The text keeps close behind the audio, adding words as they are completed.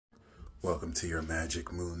Welcome to your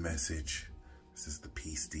magic moon message. This is the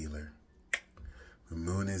peace dealer. The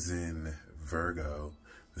moon is in Virgo.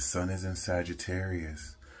 The sun is in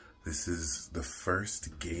Sagittarius. This is the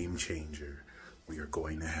first game changer we are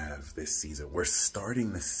going to have this season. We're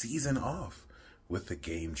starting the season off with a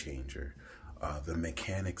game changer. The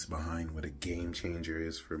mechanics behind what a game changer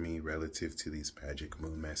is for me relative to these magic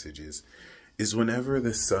moon messages is whenever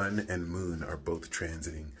the sun and moon are both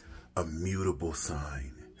transiting a mutable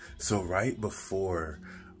sign. So right before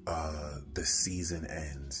the season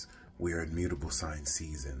ends, we're in mutable sign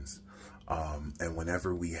seasons. And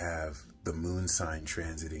whenever we have the moon sign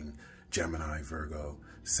transiting Gemini, Virgo,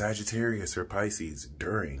 Sagittarius, or Pisces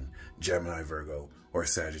during Gemini, Virgo, or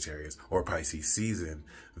Sagittarius, or Pisces season,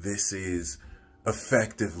 this is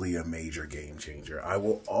effectively a major game changer. I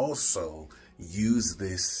will also use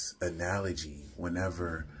this analogy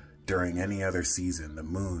whenever during any other season the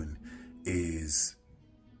moon is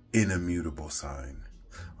in a mutable sign.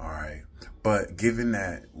 All right. But given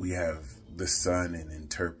that we have the sun in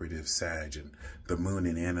interpretive Sag and the moon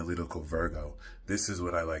in analytical Virgo, this is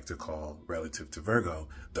what I like to call, relative to Virgo,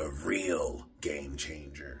 the real game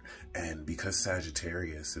changer. And because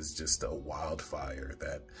Sagittarius is just a wildfire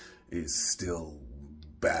that is still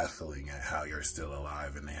baffling at how you're still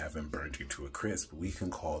alive and they haven't burnt you to a crisp, we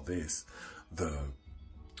can call this the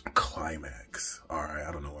climax. All right,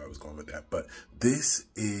 I don't know where I was going with that, but this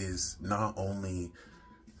is not only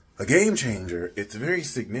a game changer, it's very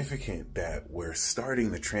significant that we're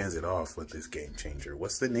starting the transit off with this game changer.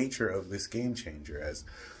 What's the nature of this game changer? As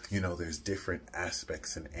you know, there's different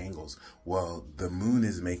aspects and angles. Well, the moon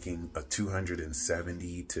is making a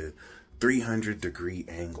 270 to 300 degree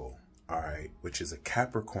angle, all right, which is a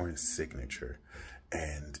Capricorn signature.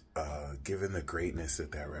 And given the greatness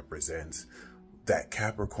that that represents, that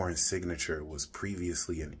Capricorn signature was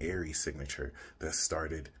previously an Aries signature that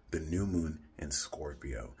started the new moon in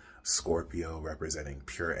Scorpio. Scorpio representing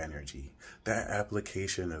pure energy. That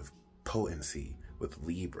application of potency with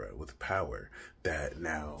Libra, with power, that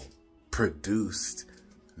now produced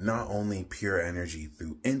not only pure energy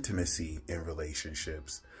through intimacy in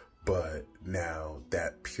relationships, but now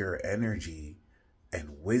that pure energy and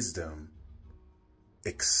wisdom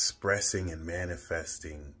expressing and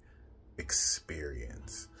manifesting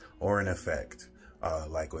experience or an effect,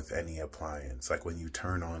 like with any appliance. Like when you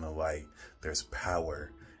turn on a light, there's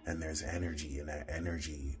power and there's energy, and that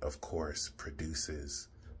energy of course produces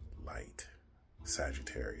light.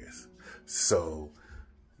 Sagittarius. So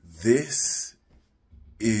this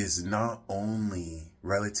is not only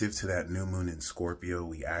relative to that new moon in Scorpio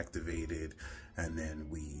we activated and then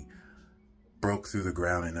we broke through the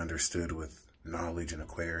ground and understood with knowledge in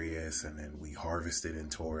Aquarius, and then we harvested in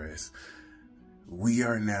Taurus. We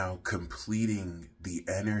are now completing the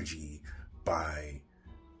energy by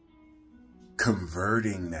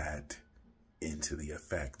converting that into the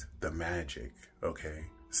effect, the magic, okay?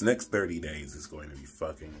 This next 30 days is going to be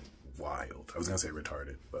fucking wild. I was gonna say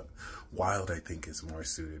retarded, but wild I think is more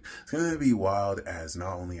suited. It's gonna be wild as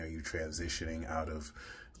not only are you transitioning out of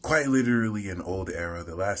quite literally an old era,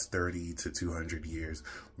 the last 30 to 200 years,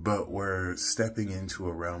 but we're stepping into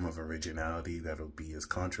a realm of originality that'll be as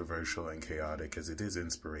controversial and chaotic as it is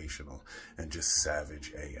inspirational and just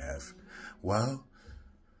savage AF. Well,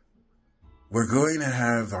 we're going to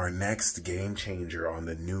have our next game changer on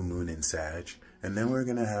the new moon in Sag, and then we're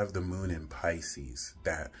going to have the moon in Pisces.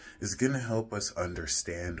 That is going to help us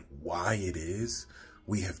understand why it is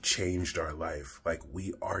we have changed our life. Like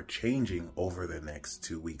we are changing over the next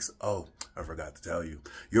 2 weeks. Oh, I forgot to tell you,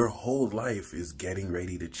 your whole life is getting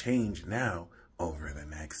ready to change now over the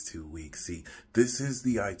next 2 weeks. See, this is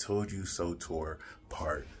the I Told You So tour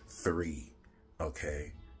part 3.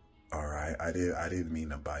 Okay. All right. I didn't mean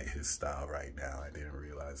to bite his style right now. I didn't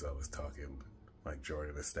realize I was talking like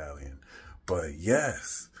Jordan the Stallion. But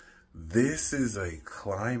yes, this is a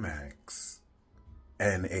climax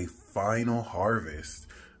and a final harvest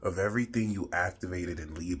of everything you activated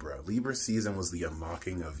in Libra. Libra season was the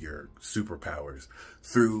unlocking of your superpowers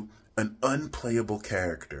through an unplayable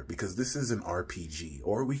character, because this is an RPG,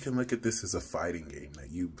 or we can look at this as a fighting game that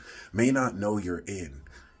you may not know you're in,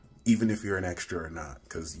 even if you're an extra or not,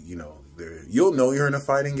 because, you know, you'll know you're in a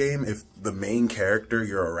fighting game if the main character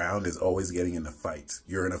you're around is always getting into fights.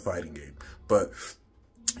 You're in a fighting game. But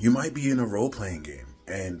you might be in a role-playing game,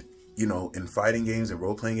 and you know, in fighting games and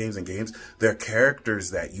role-playing games and games, there are characters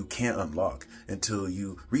that you can't unlock until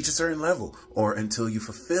you reach a certain level or until you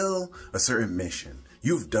fulfill a certain mission.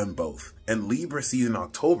 You've done both. And Libra season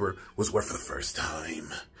October was where for the first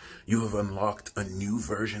time you have unlocked a new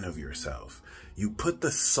version of yourself. You put the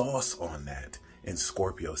sauce on that in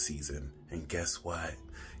Scorpio season, and guess what?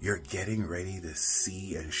 You're getting ready to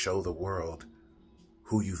see and show the world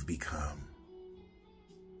who you've become.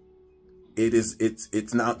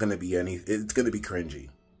 It's not going to be it's going to be cringy.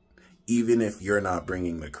 Even if you're not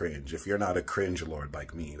bringing the cringe, if you're not a cringe lord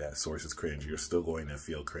like me, that source is cringe, you're still going to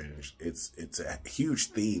feel cringe. It's a huge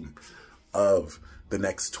theme of the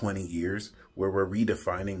next 20 years where we're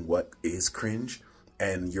redefining what is cringe,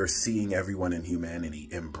 and you're seeing everyone in humanity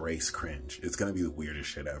embrace cringe. It's going to be the weirdest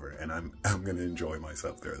shit ever, and I'm going to enjoy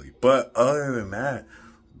myself thoroughly. But other than that,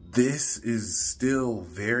 this is still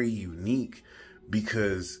very unique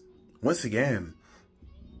because, once again,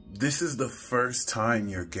 this is the first time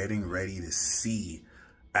you're getting ready to see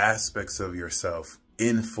aspects of yourself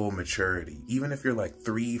in full maturity. Even if you're like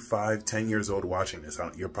 3, 5, 10 years old watching this,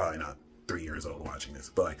 you're probably not 3 years old watching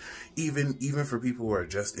this, but like even for people who are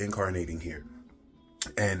just incarnating here,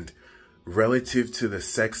 and relative to the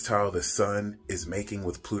sextile the sun is making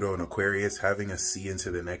with Pluto and Aquarius, having us see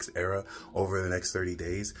into the next era over the next 30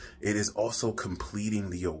 days, it is also completing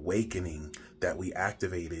the awakening that we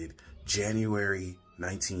activated January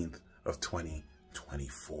 19th of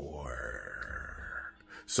 2024.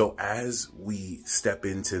 So as we step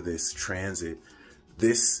into this transit,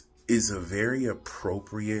 this is a very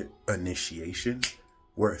appropriate initiation.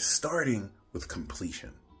 We're starting with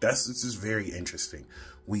completion. This is very interesting.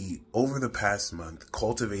 We, over the past month,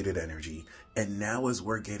 cultivated energy, and now as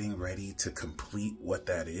we're getting ready to complete what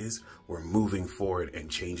that is, we're moving forward and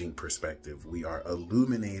changing perspective. We are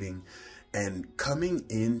illuminating and coming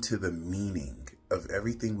into the meaning of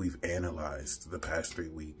everything we've analyzed the past 3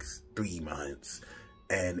 weeks, 3 months,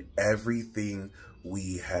 and everything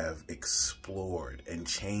we have explored and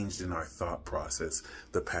changed in our thought process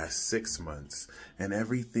the past 6 months, and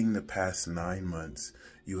everything the past 9 months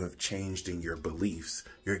you have changed in your beliefs.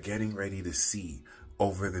 You're getting ready to see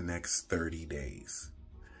over the next 30 days.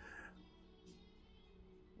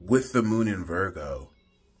 With the moon in Virgo,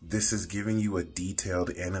 this is giving you a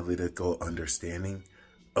detailed analytical understanding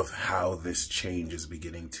of how this change is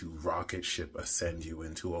beginning to rocket ship ascend you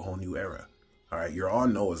into a whole new era. All right, you're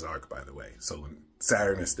on Noah's Ark, by the way. So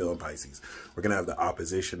Saturn is still in Pisces. We're going to have the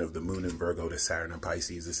opposition of the moon in Virgo to Saturn and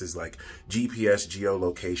Pisces. This is like GPS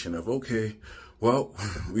geolocation of, okay, well,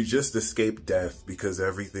 we just escaped death because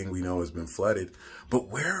everything we know has been flooded. But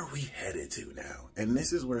where are we headed to now? And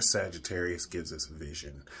this is where Sagittarius gives us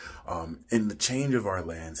vision in the change of our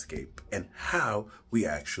landscape and how we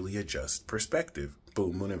actually adjust perspective.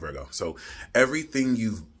 Boom, moon in Virgo. So everything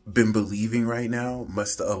you've been believing right now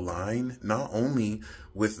must align not only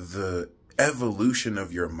with the evolution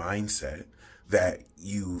of your mindset that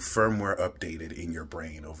you firmware updated in your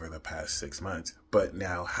brain over the past 6 months, but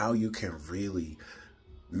now how you can really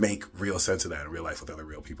make real sense of that in real life with other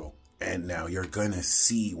real people. And now you're gonna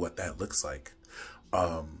see what that looks like.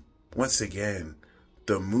 Once again,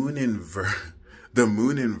 the moon in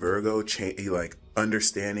Virgo, like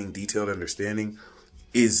understanding, detailed understanding,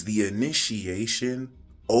 is the initiation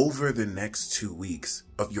over the next 2 weeks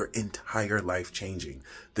of your entire life changing.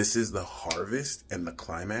 This is the harvest and the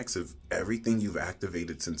climax of everything you've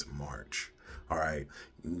activated since March. All right.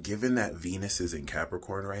 Given that Venus is in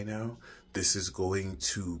Capricorn right now, this is going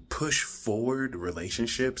to push forward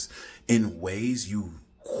relationships in ways you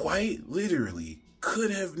quite literally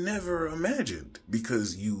could have never imagined,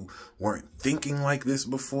 because you weren't thinking like this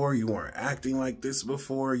before, you weren't acting like this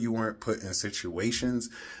before, you weren't put in situations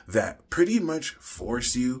that pretty much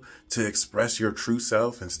force you to express your true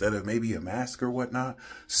self instead of maybe a mask or whatnot.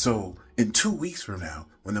 So in 2 weeks from now,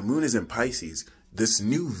 when the moon is in Pisces, this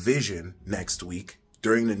new vision next week,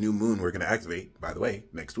 during the new moon, we're going to activate, by the way,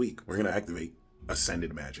 next week, we're going to activate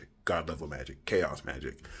ascended magic, God level magic, chaos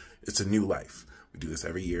magic. It's a new life. We do this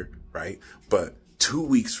every year, right? But 2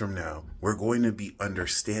 weeks from now, we're going to be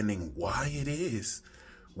understanding why it is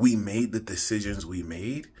we made the decisions we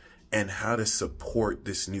made and how to support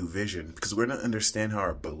this new vision, because we're going to understand how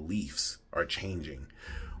our beliefs are changing.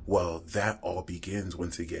 Well, that all begins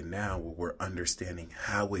once again now where we're understanding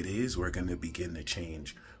how it is we're going to begin to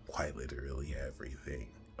change quite literally everything.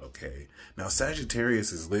 Okay. Now,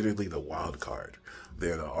 Sagittarius is literally the wild card.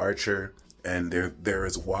 They're the archer, and they're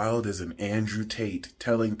as wild as an Andrew Tate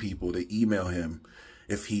telling people to email him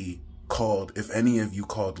if any of you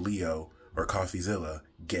called Leo or Coffeezilla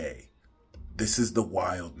gay. This is the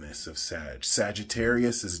wildness of Sag.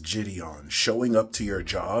 Sagittarius is Gideon showing up to your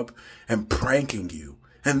job and pranking you,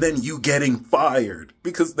 and then you getting fired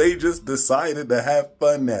because they just decided to have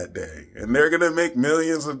fun that day. And they're going to make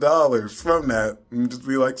millions of dollars from that and just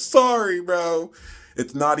be like, sorry, bro.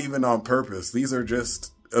 It's not even on purpose. These are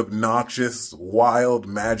just obnoxious, wild,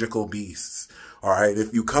 magical beasts. All right.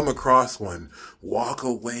 If you come across one, walk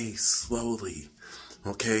away slowly.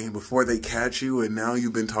 Okay, before they catch you, and now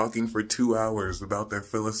you've been talking for 2 hours about their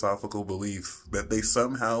philosophical beliefs that they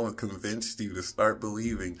somehow convinced you to start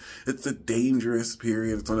believing. It's a dangerous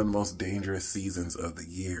period. It's one of the most dangerous seasons of the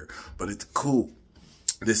year, but it's cool.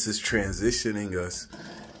 This is transitioning us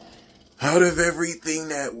out of everything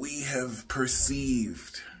that we have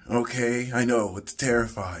perceived. Okay, I know, it's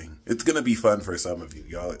terrifying. It's gonna be fun for some of you.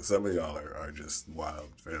 Some of y'all are just wild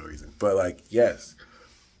for no reason. But like, yes,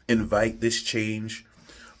 invite this change.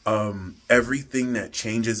 Everything that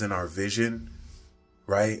changes in our vision,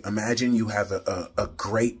 right? Imagine you have a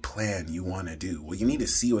great plan you want to do. Well, you need to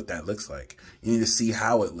see what that looks like. You need to see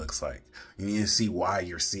how it looks like. You need to see why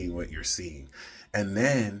you're seeing what you're seeing. And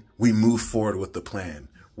then we move forward with the plan.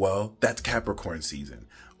 Well, that's Capricorn season.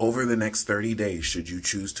 Over the next 30 days, should you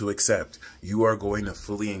choose to accept, you are going to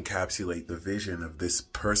fully encapsulate the vision of this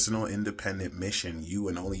personal independent mission you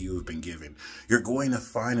and only you have been given. You're going to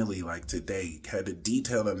finally, like today, have a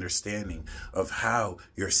detailed understanding of how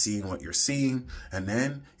you're seeing what you're seeing. And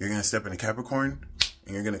then you're going to step into Capricorn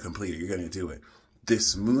and you're going to complete it. You're going to do it.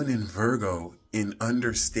 This moon in Virgo, in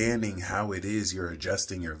understanding how it is you're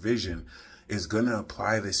adjusting your vision, is going to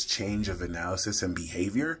apply this change of analysis and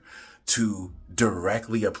behavior to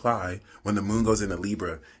directly apply when the moon goes into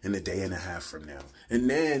Libra in a day and a half from now. And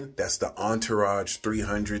then that's the entourage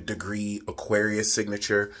 300-degree Aquarius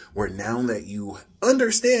signature, where now that you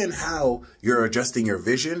understand how you're adjusting your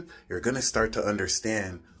vision, you're going to start to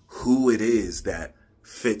understand who it is that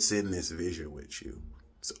fits in this vision with you.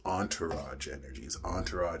 It's entourage energy. It's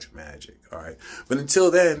entourage magic. All right. But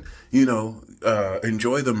until then, you know,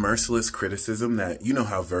 enjoy the merciless criticism that, you know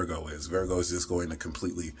how Virgo is. Virgo is just going to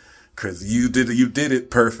completely, because you did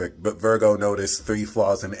it perfect, but Virgo noticed 3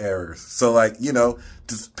 flaws and errors. So like, you know,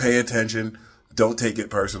 just pay attention. Don't take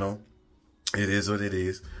it personal. It is what it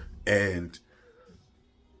is. And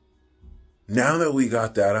now that we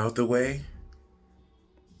got that out the way,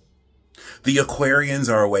 the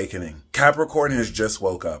Aquarians are awakening. Capricorn has just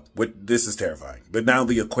woke up. This is terrifying. But now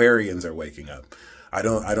the Aquarians are waking up. I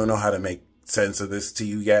don't know how to make sense of this to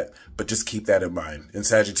you yet, but just keep that in mind. And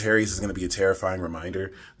Sagittarius is going to be a terrifying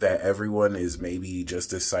reminder that everyone is maybe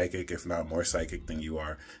just as psychic, if not more psychic than you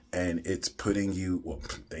are. And it's putting you, well,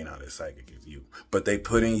 they're not as psychic as you, but they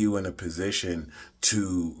putting you in a position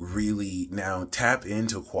to really now tap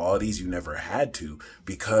into qualities you never had to,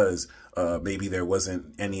 because maybe there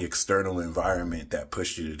wasn't any external environment that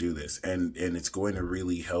pushed you to do this. And it's going to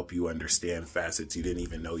really help you understand facets you didn't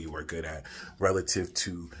even know you were good at, relative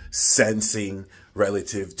to sensing,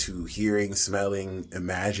 relative to hearing, smelling,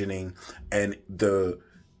 imagining. And the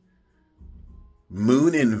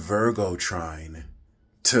moon in Virgo trine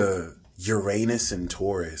to Uranus and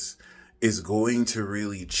Taurus is going to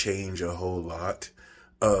really change a whole lot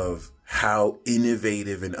of how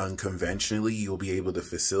innovative and unconventionally you'll be able to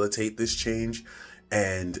facilitate this change.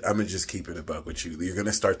 And I'm going to just keep it a buck with you. You're going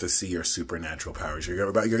to start to see your supernatural powers.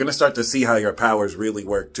 You're going to start to see how your powers really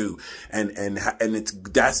work too. And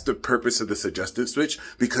that's the purpose of the suggestive switch,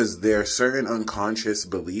 because there are certain unconscious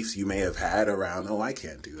beliefs you may have had around, oh, I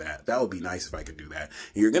can't do that. That would be nice if I could do that.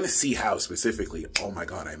 And you're going to see how specifically, oh my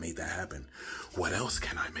God, I made that happen. What else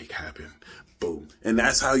can I make happen? Boom. And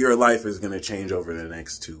that's how your life is going to change over the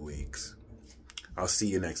next 2 weeks. I'll see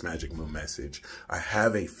you next Magic Moon message. I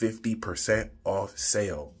have a 50% off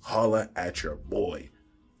sale. Holla at your boy.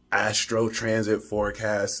 Astro transit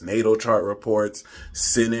forecasts, natal chart reports,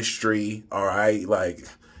 synastry. All right. Like,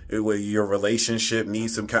 your relationship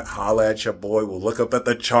needs some kind, holla at your boy. We'll look up at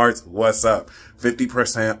the charts. What's up?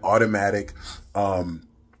 50% automatic. And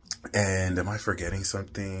am I forgetting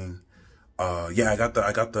something? Yeah, I got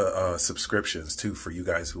the subscriptions too for you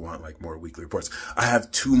guys who want like more weekly reports. I have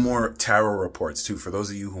 2 more tarot reports too. For those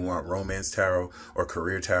of you who want romance tarot or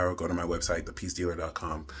career tarot, go to my website,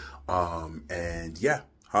 thepeacedealer.com. And yeah,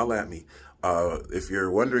 holla at me. If you're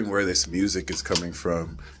wondering where this music is coming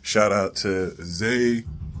from, shout out to Zay.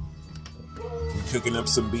 Cooking up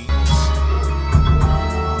some beats.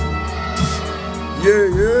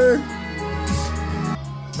 Yeah.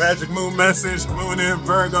 Magic Moon message, moon in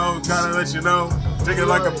Virgo, gotta let you know. Drink it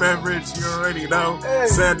like a beverage, you already know. Hey.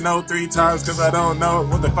 Said no 3 times cause I don't know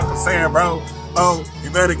what the fuck I'm saying, bro. Oh, you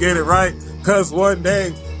better get it right, cause one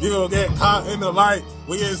day you gonna get caught in the light.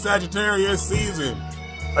 We in Sagittarius season.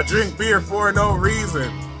 I drink beer for no reason.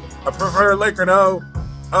 I prefer liquor though.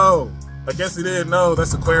 Oh, I guess you didn't know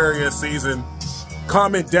that's Aquarius season.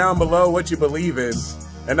 Comment down below what you believe in,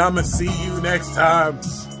 and I'ma see you next time.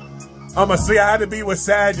 I had to be with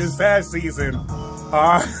Sag in Sag season.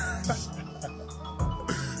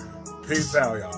 Peace out, y'all.